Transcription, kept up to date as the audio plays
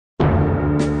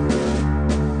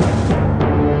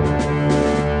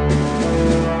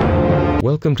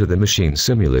Welcome to the Machine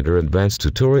Simulator Advanced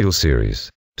Tutorial Series.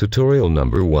 Tutorial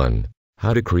number 1.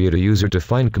 How to create a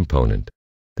user-defined component.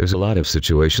 There's a lot of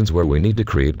situations where we need to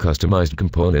create customized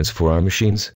components for our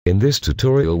machines. In this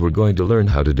tutorial we're going to learn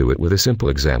how to do it with a simple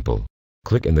example.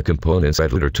 Click in the Components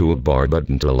Editor toolbar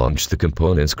button to launch the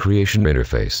Components Creation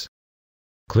interface.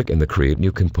 Click in the Create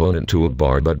New Component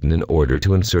toolbar button in order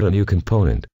to insert a new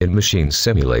component. In Machines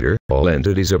Simulator, all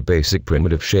entities are basic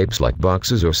primitive shapes like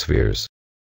boxes or spheres.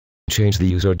 Change the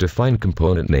user-defined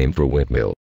component name for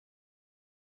windmill.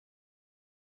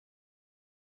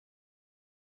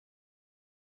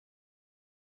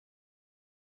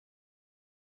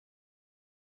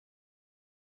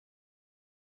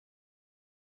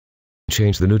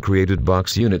 Change the new created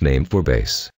box unit name for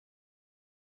base.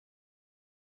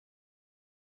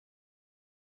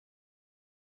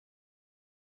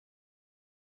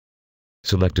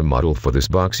 Select a model for this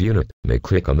box unit.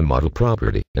 Click on the model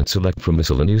property and select from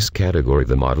miscellaneous category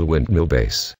the model windmill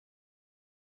base.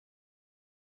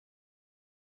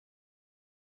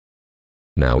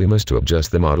 Now we must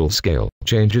adjust the model scale.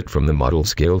 Change it from the model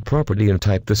scale property and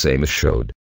type the same as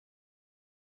showed.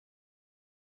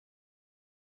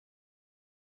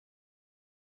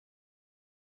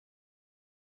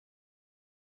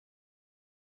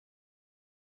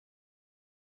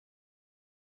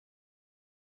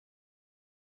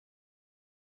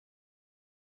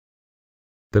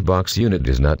 The box unit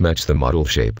does not match the model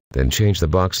shape, then change the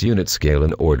box unit scale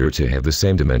in order to have the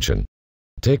same dimension.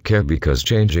 Take care because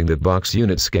changing the box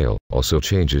unit scale also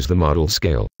changes the model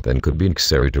scale, then could be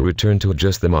necessary to return to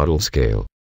adjust the model scale.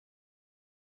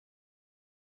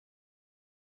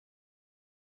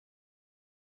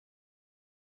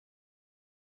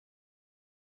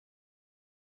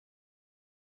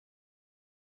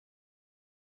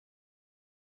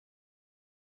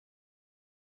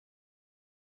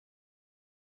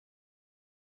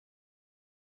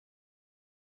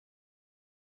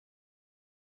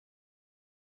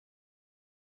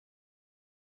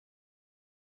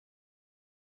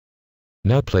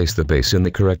 Now place the base in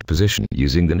the correct position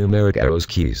using the numeric arrows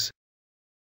keys.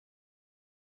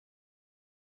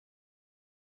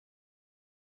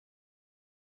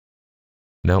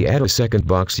 Now add a second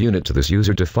box unit to this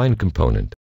user-defined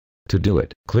component. To do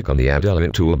it, click on the Add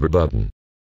Element toolbar button.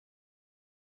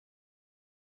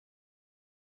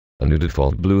 A new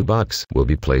default blue box will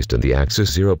be placed in the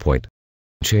axis 0 point.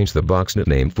 Change the box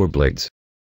name for blades.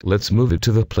 Let's move it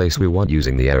to the place we want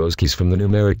using the arrows keys from the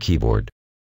numeric keyboard.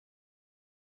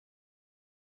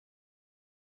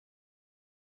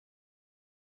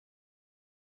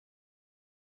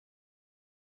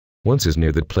 Once is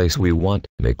near the place we want,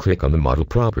 click on the model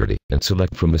property and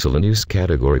select from miscellaneous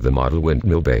category the model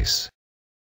windmill base.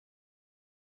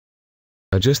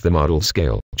 Adjust the model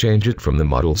scale, change it from the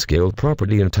model scale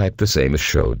property and type the same as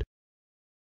showed.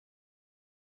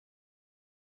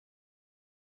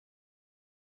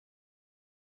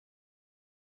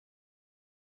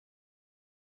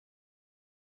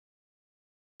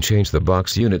 Change the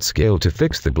box unit scale to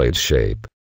fix the blade shape.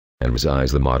 And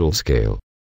resize the model scale.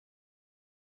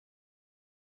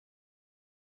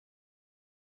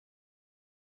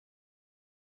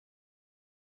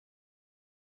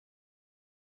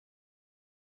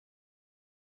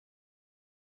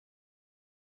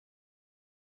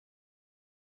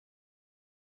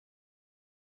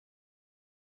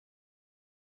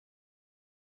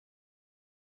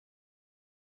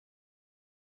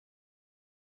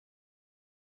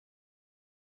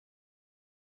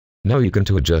 Now you can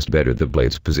adjust better the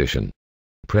blade's position.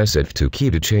 Press F2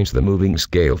 key to change the moving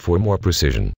scale for more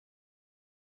precision.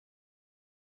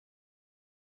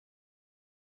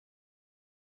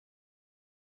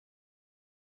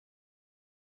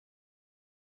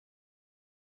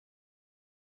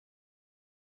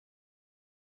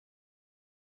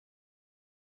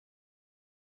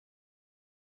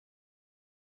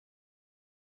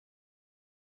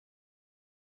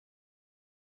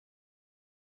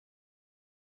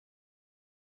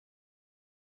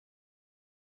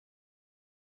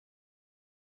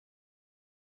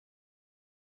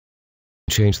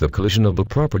 Change the collisionable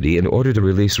property in order to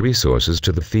release resources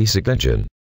to the physics engine.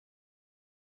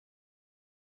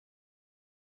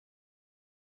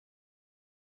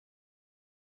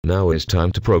 Now it's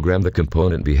time to program the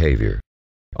component behavior.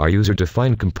 Our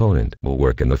user-defined component will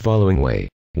work in the following way.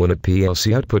 When a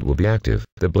PLC output will be active,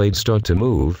 the blade start to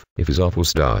move. If is off, will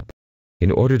stop.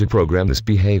 In order to program this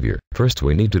behavior, first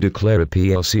we need to declare a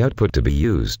PLC output to be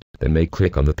used, then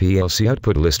click on the PLC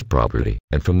output list property,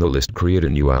 and from the list create a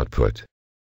new output.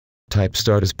 Type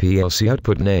start as PLC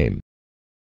output name.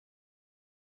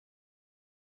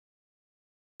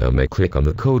 Now click on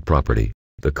the code property.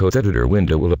 the code editor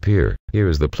window will appear. Here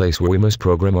is the place where we must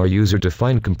program our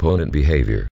user-defined component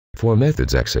behavior. 4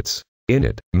 methods: exits,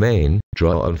 init, main,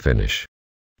 draw and finish.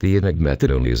 The init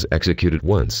method only is executed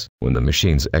once, when the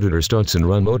machine's editor starts in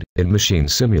run mode. In Machine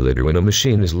Simulator, when a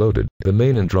machine is loaded, the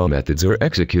main and draw methods are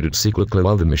executed cyclically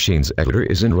while the machine's editor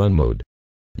is in run mode.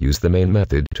 Use the main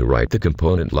method to write the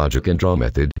component logic and draw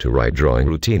method to write drawing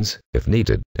routines, if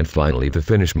needed. And finally, the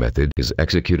finish method is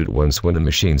executed once when the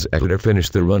machine's editor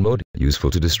finished the run mode, useful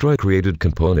to destroy created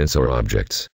components or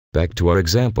objects. Back to our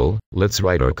example, let's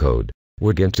write our code.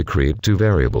 We're going to create 2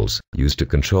 variables, used to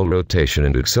control rotation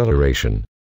and acceleration.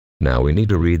 Now we need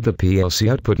to read the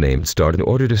PLC output named start in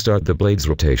order to start the blade's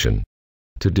rotation.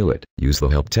 To do it, use the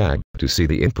help tag to see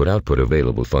the input-output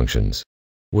available functions.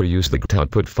 We'll use the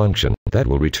getOutput function that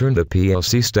will return the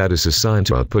PLC status assigned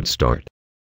to output start.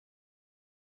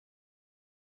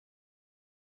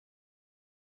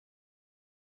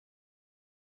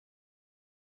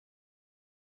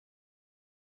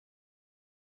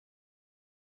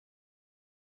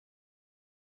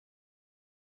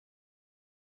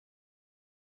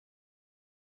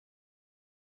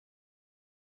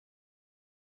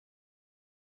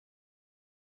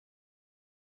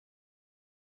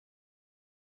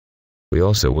 We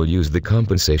also will use the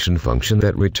compensation function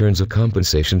that returns a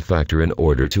compensation factor in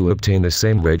order to obtain the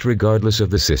same rate regardless of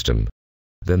the system.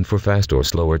 Then for fast or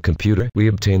slower computer, we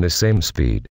obtain the same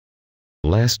speed.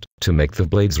 Last, to make the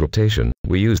blade's rotation,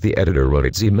 we use the editor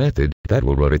rotate z method that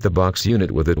will rotate the box unit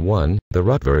with at 1, the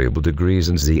rot variable degrees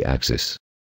and z-axis.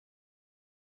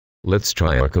 Let's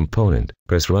try our component.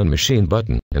 Press Run Machine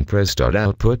button and press Start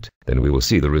Output, then we will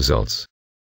see the results.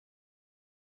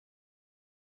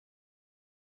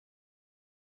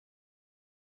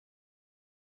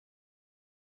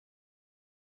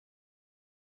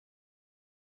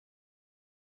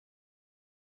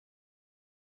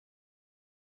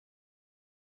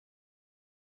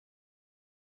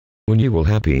 When you are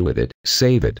happy with it,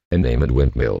 save it and name it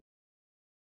Windmill.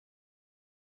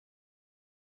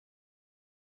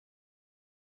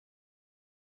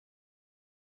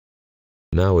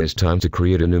 Now it's time to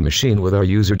create a new machine with our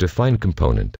user-defined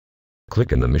component.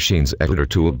 Click in the Machine's Editor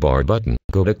toolbar button,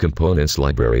 go to Components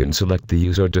Library and select the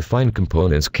User-Defined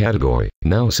Components category.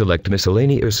 Now select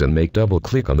Miscellaneous and make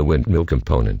double-click on the Windmill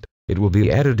component. It will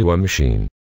be added to our machine.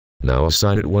 Now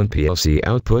assign it one PLC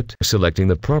output. Selecting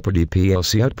the property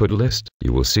PLC output list,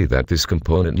 you will see that this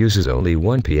component uses only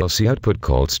one PLC output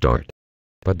called start.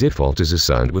 By default is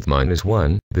assigned with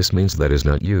 -1, this means that is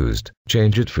not used.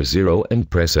 Change it for 0 and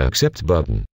press Accept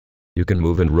button. You can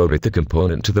move and rotate the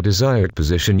component to the desired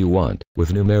position you want,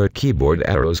 with numeric keyboard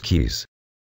arrows keys.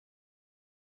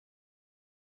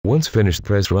 Once finished,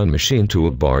 press Run Machine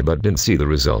toolbar button and see the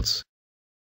results.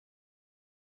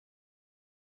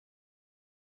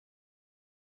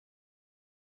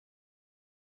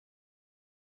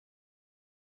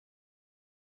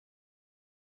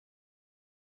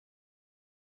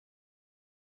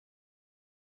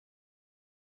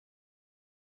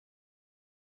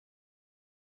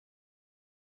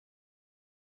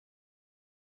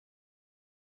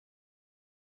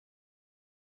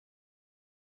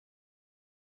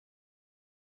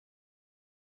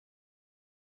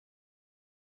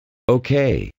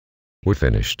 Okay, we're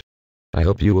finished. I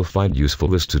hope you will find useful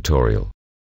this tutorial.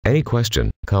 Any question,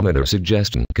 comment or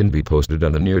suggestion can be posted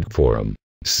on the NERD forum.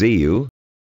 See you!